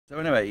So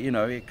anyway, you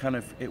know,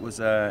 it was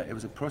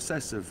a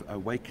process of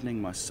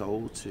awakening my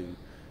soul to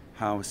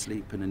how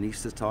asleep and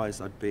anaesthetized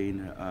I'd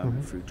been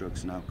through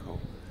drugs and alcohol,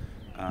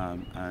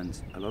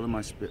 and a lot of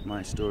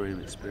my story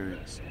and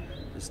experience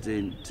has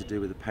to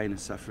do with the pain and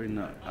suffering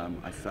that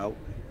I felt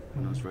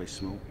when I was very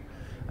small.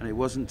 And it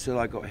wasn't until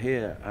I got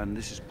here, and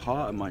this is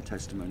part of my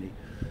testimony,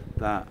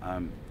 that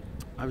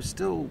I was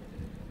still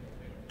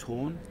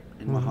torn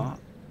in my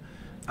heart.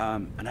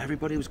 And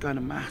everybody was going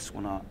to mass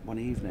one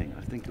evening.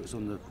 I think it was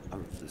on the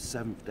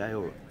 7th day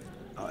or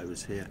I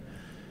was here.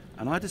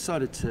 And I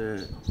decided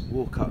to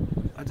walk up.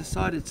 I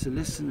decided to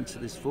listen to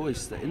this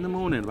voice that in the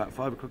morning, about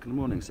 5 o'clock in the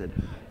morning, said,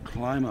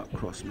 "Climb up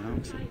Cross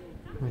Mountain."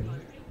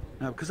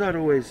 Now, because I'd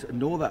always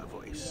ignore that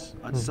voice,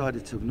 I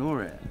decided to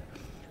ignore it.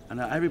 And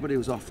everybody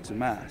was off to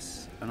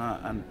mass.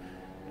 And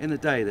in the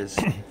day, there's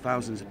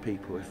thousands of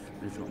people,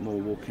 if not more,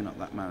 walking up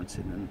that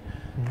mountain.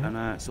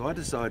 And so I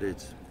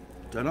decided,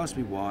 don't ask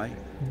me why,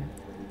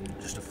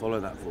 just to follow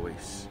that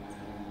voice.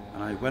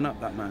 And I went up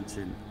that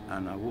mountain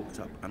and I walked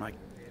up, and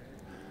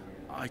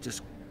I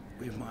just,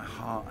 with my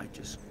heart, I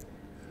just,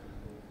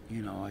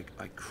 you know,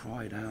 I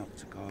cried out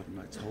to God, and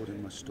I told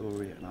him my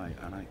story, and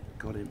I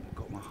got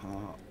my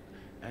heart,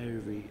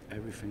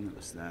 everything that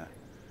was there,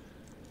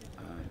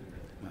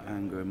 my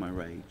anger and my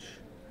rage.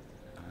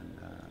 And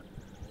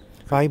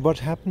why? What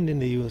happened in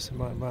the US?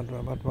 What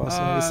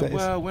was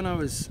well, when I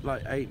was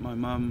like 8, my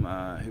mum,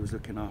 who was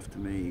looking after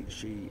me,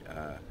 she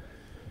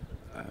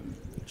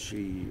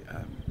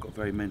got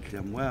very mentally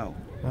unwell,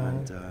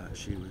 and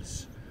she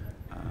was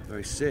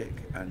very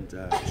sick, and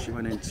she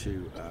went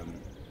into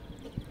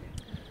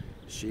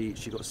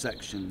she got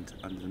sectioned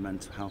under the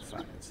Mental Health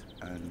Act,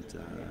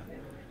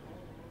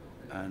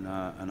 and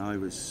I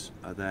was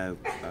there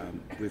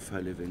with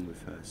her, living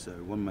with her. So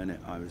one minute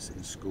I was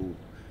in school,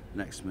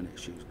 next minute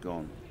she was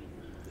gone,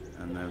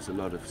 and there was a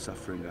lot of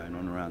suffering going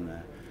on around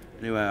there.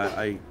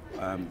 Anyway,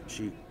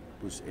 she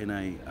was in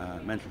a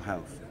mental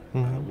health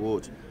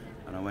ward,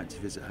 and I went to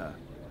visit her,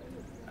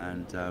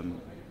 and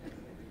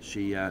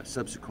she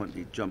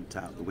subsequently jumped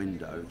out the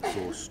window, the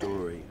 4th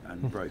story,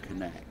 and broke her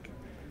neck,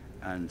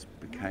 and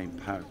became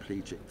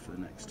paraplegic for the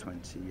next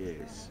 20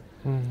 years.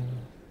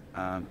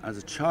 As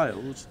a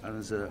child and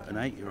as an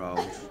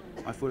 8-year-old,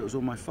 I thought it was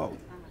all my fault.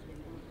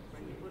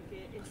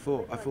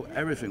 I thought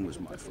everything was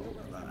my fault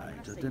at that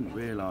age. I didn't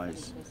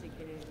realise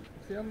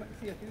the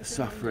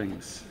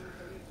sufferings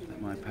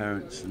that my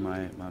parents and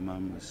my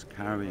mum was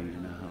carrying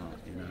in her heart,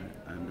 you know,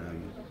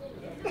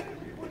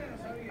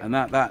 and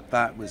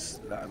that was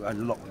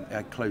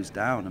I closed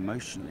down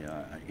emotionally,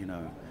 you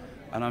know,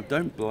 and I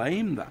don't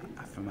blame that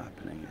from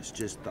happening. It's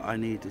just that I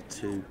needed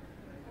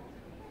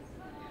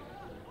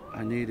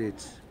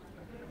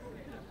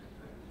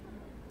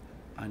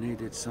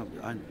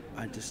something.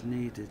 I just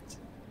needed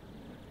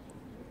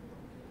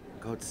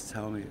God to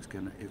tell me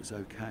it was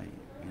okay,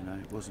 you know.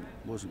 It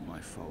wasn't my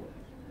fault,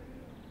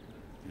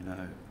 you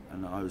know,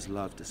 and I was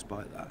loved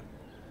despite that.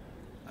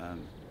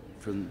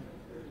 From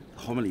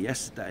the homily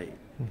yesterday,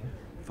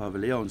 Father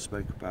Leon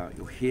spoke about,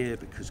 you're here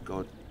because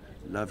God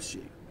loves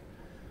you,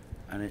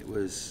 and it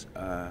was,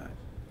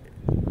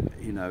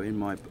 you know,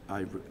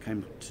 I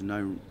came to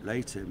know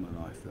later in my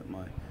life that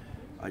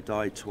I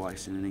died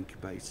twice in an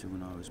incubator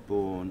when I was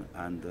born,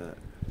 and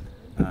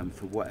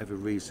for whatever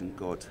reason,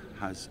 God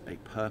has a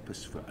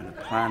purpose and a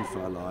plan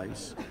for our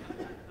lives,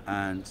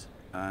 and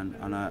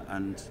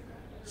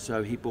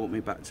so He brought me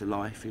back to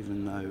life,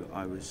 even though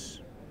I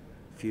was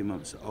a few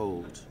months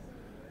old.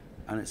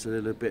 And it's a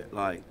little bit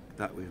like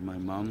that with my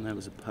mum. There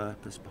was a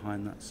purpose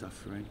behind that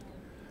suffering,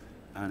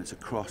 and it's a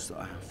cross that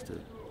I have to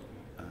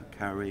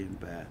carry and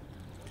bear.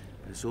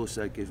 But it's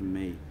also given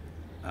me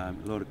a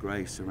lot of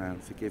grace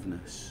around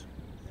forgiveness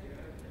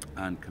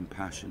and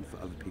compassion for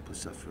other people's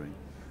suffering,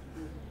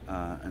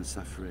 and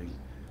suffering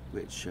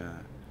which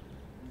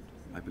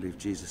I believe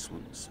Jesus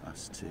wants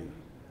us to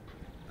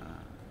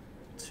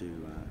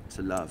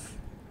love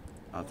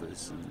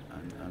others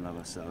and love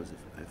ourselves,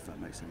 if that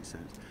makes any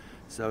sense.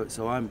 So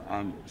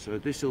so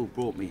this all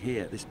brought me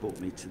here. This brought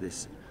me to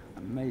this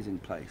amazing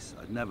place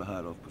I'd never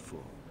heard of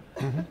before,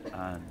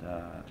 and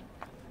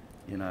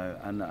you know,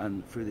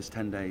 and through this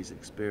 10 days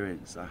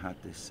experience, I had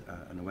this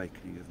an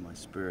awakening of my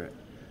spirit.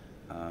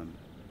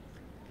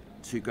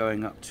 To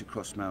going up to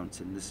Cross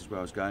Mountain. This is where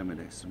I was going with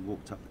this, and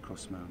walked up the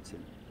Cross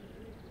Mountain,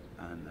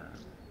 and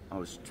I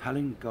was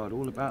telling God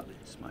all about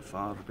this, my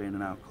father being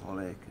an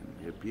alcoholic, and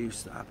the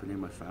abuse that happened in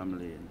my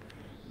family, and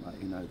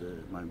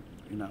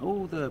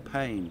all the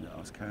pain that I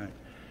was carrying.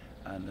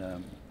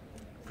 And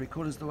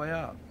 3/4 the way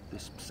up,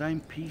 this same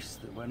peace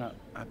that went up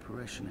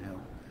Apparition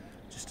Hill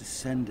just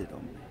descended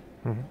on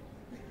me.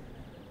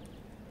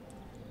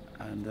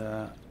 And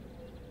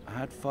I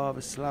had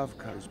Father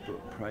Slavko's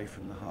book, Pray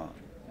from the Heart.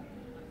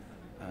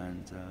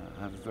 And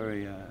I have a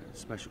very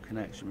special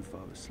connection with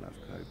Father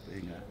Slavko,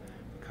 being a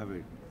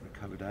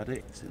recovered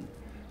addict, and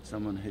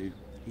someone who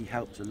he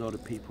helped a lot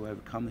of people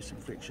overcome this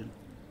affliction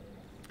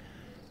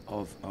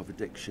of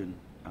addiction,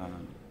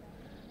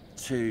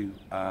 to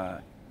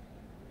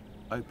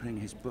opening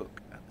his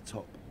book at the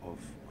top of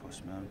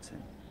Cross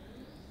Mountain.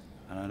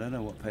 and I don't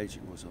know what page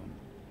it was on,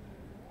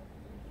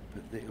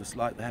 but it was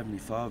like the Heavenly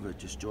Father had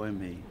just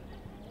joined me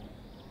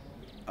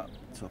up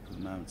the top of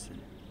the mountain.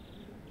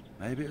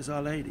 Maybe it was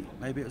Our Lady,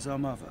 maybe it was our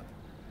mother,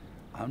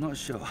 I'm not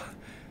sure,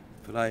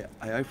 but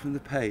I opened the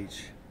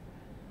page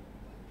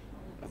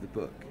of the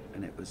book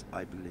and it was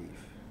I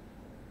Believe.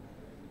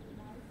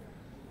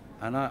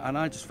 And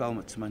I just fell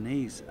to my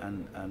knees,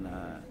 and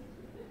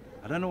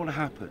I don't know what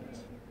happened.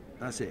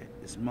 That's it.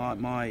 It's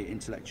my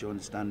intellectual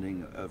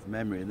understanding of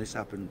memory, and this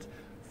happened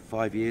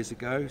 5 years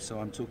ago, so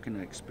I'm talking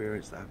an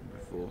experience that happened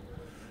before.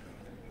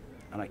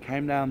 And I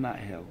came down that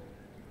hill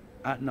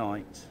at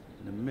night,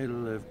 in the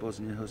middle of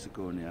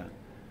Bosnia-Herzegovina,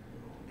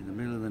 in the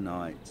middle of the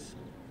night,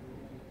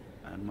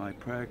 and my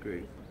prayer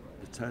group,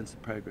 they turned to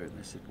the prayer group and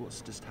they said,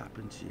 "What's just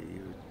happened to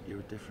you? You're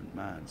a different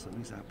man.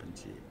 Something's happened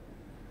to you."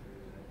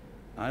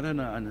 I don't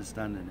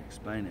understand and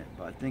explain it,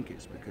 but I think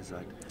it's because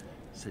I'd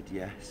said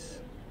yes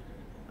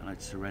and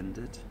I'd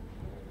surrendered.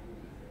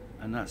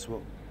 And that's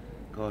what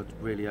God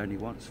really only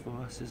wants for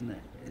us, isn't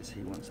it? Is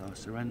He wants our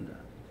surrender.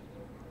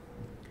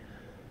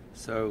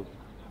 So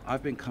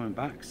I've been coming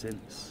back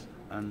since,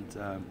 and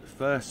the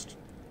first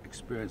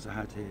experience I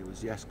had here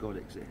was, yes, God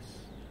exists.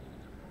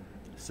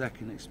 The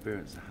second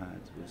experience I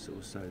had was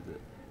also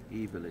that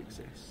evil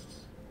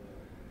exists.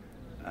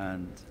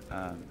 And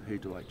who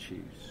do I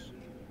choose?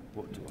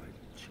 What do I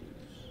choose?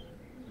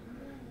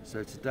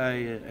 So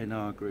today in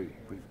our group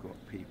we've got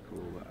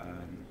people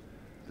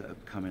that are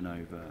coming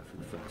over for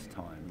the first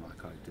time,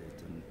 like I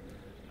did,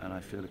 and I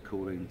feel a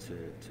calling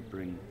to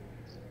bring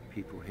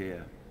people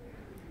here,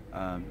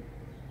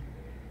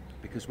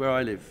 because where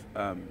I live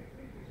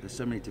there's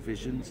so many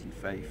divisions in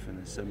faith, and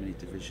there's so many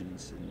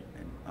divisions in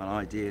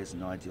ideas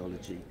and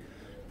ideology,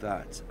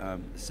 that the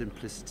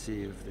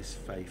simplicity of this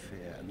faith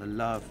here and the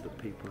love that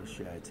people have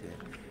shared here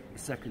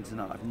is second to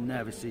none. I've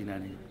never seen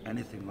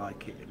anything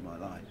like it in my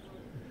life,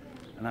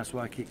 and that's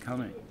why I keep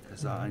coming,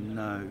 because I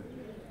know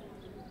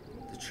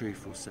the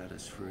truth will set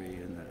us free,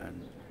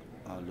 and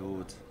our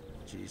Lord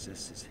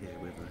Jesus is here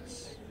with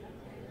us,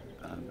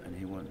 and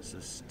He wants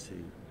us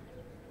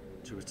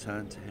to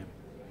return to Him.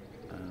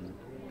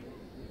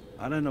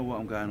 I don't know what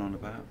I'm going on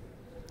about,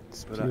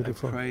 but I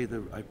pray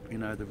the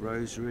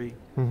rosary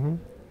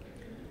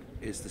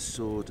is the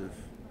sword of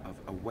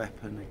a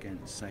weapon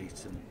against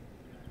Satan,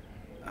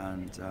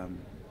 and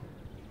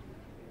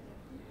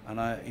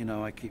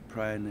I keep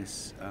praying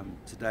this.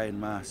 Today in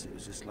Mass it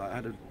was just like I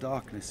had a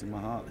darkness in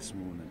my heart this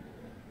morning,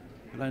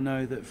 but I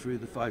know that through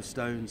the 5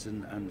 stones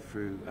and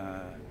through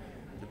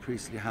the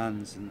priestly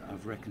hands and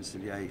of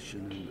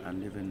reconciliation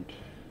and living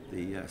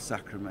the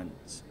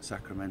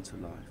sacramental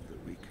life,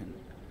 that we can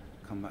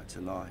come back to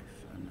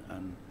life,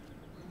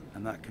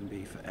 and that can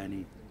be for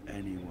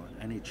anyone,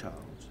 any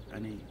child,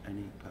 any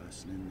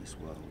person in this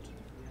world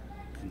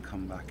can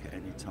come back at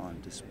any time,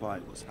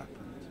 despite what's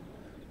happened,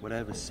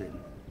 whatever sin,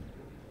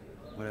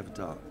 whatever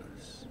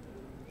darkness.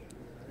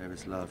 There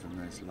is love and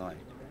there's light.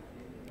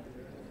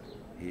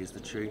 He is the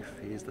truth,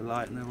 He is the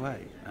light and the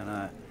way,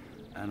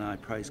 and I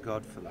praise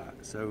God for that.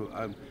 So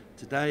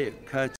today it occurred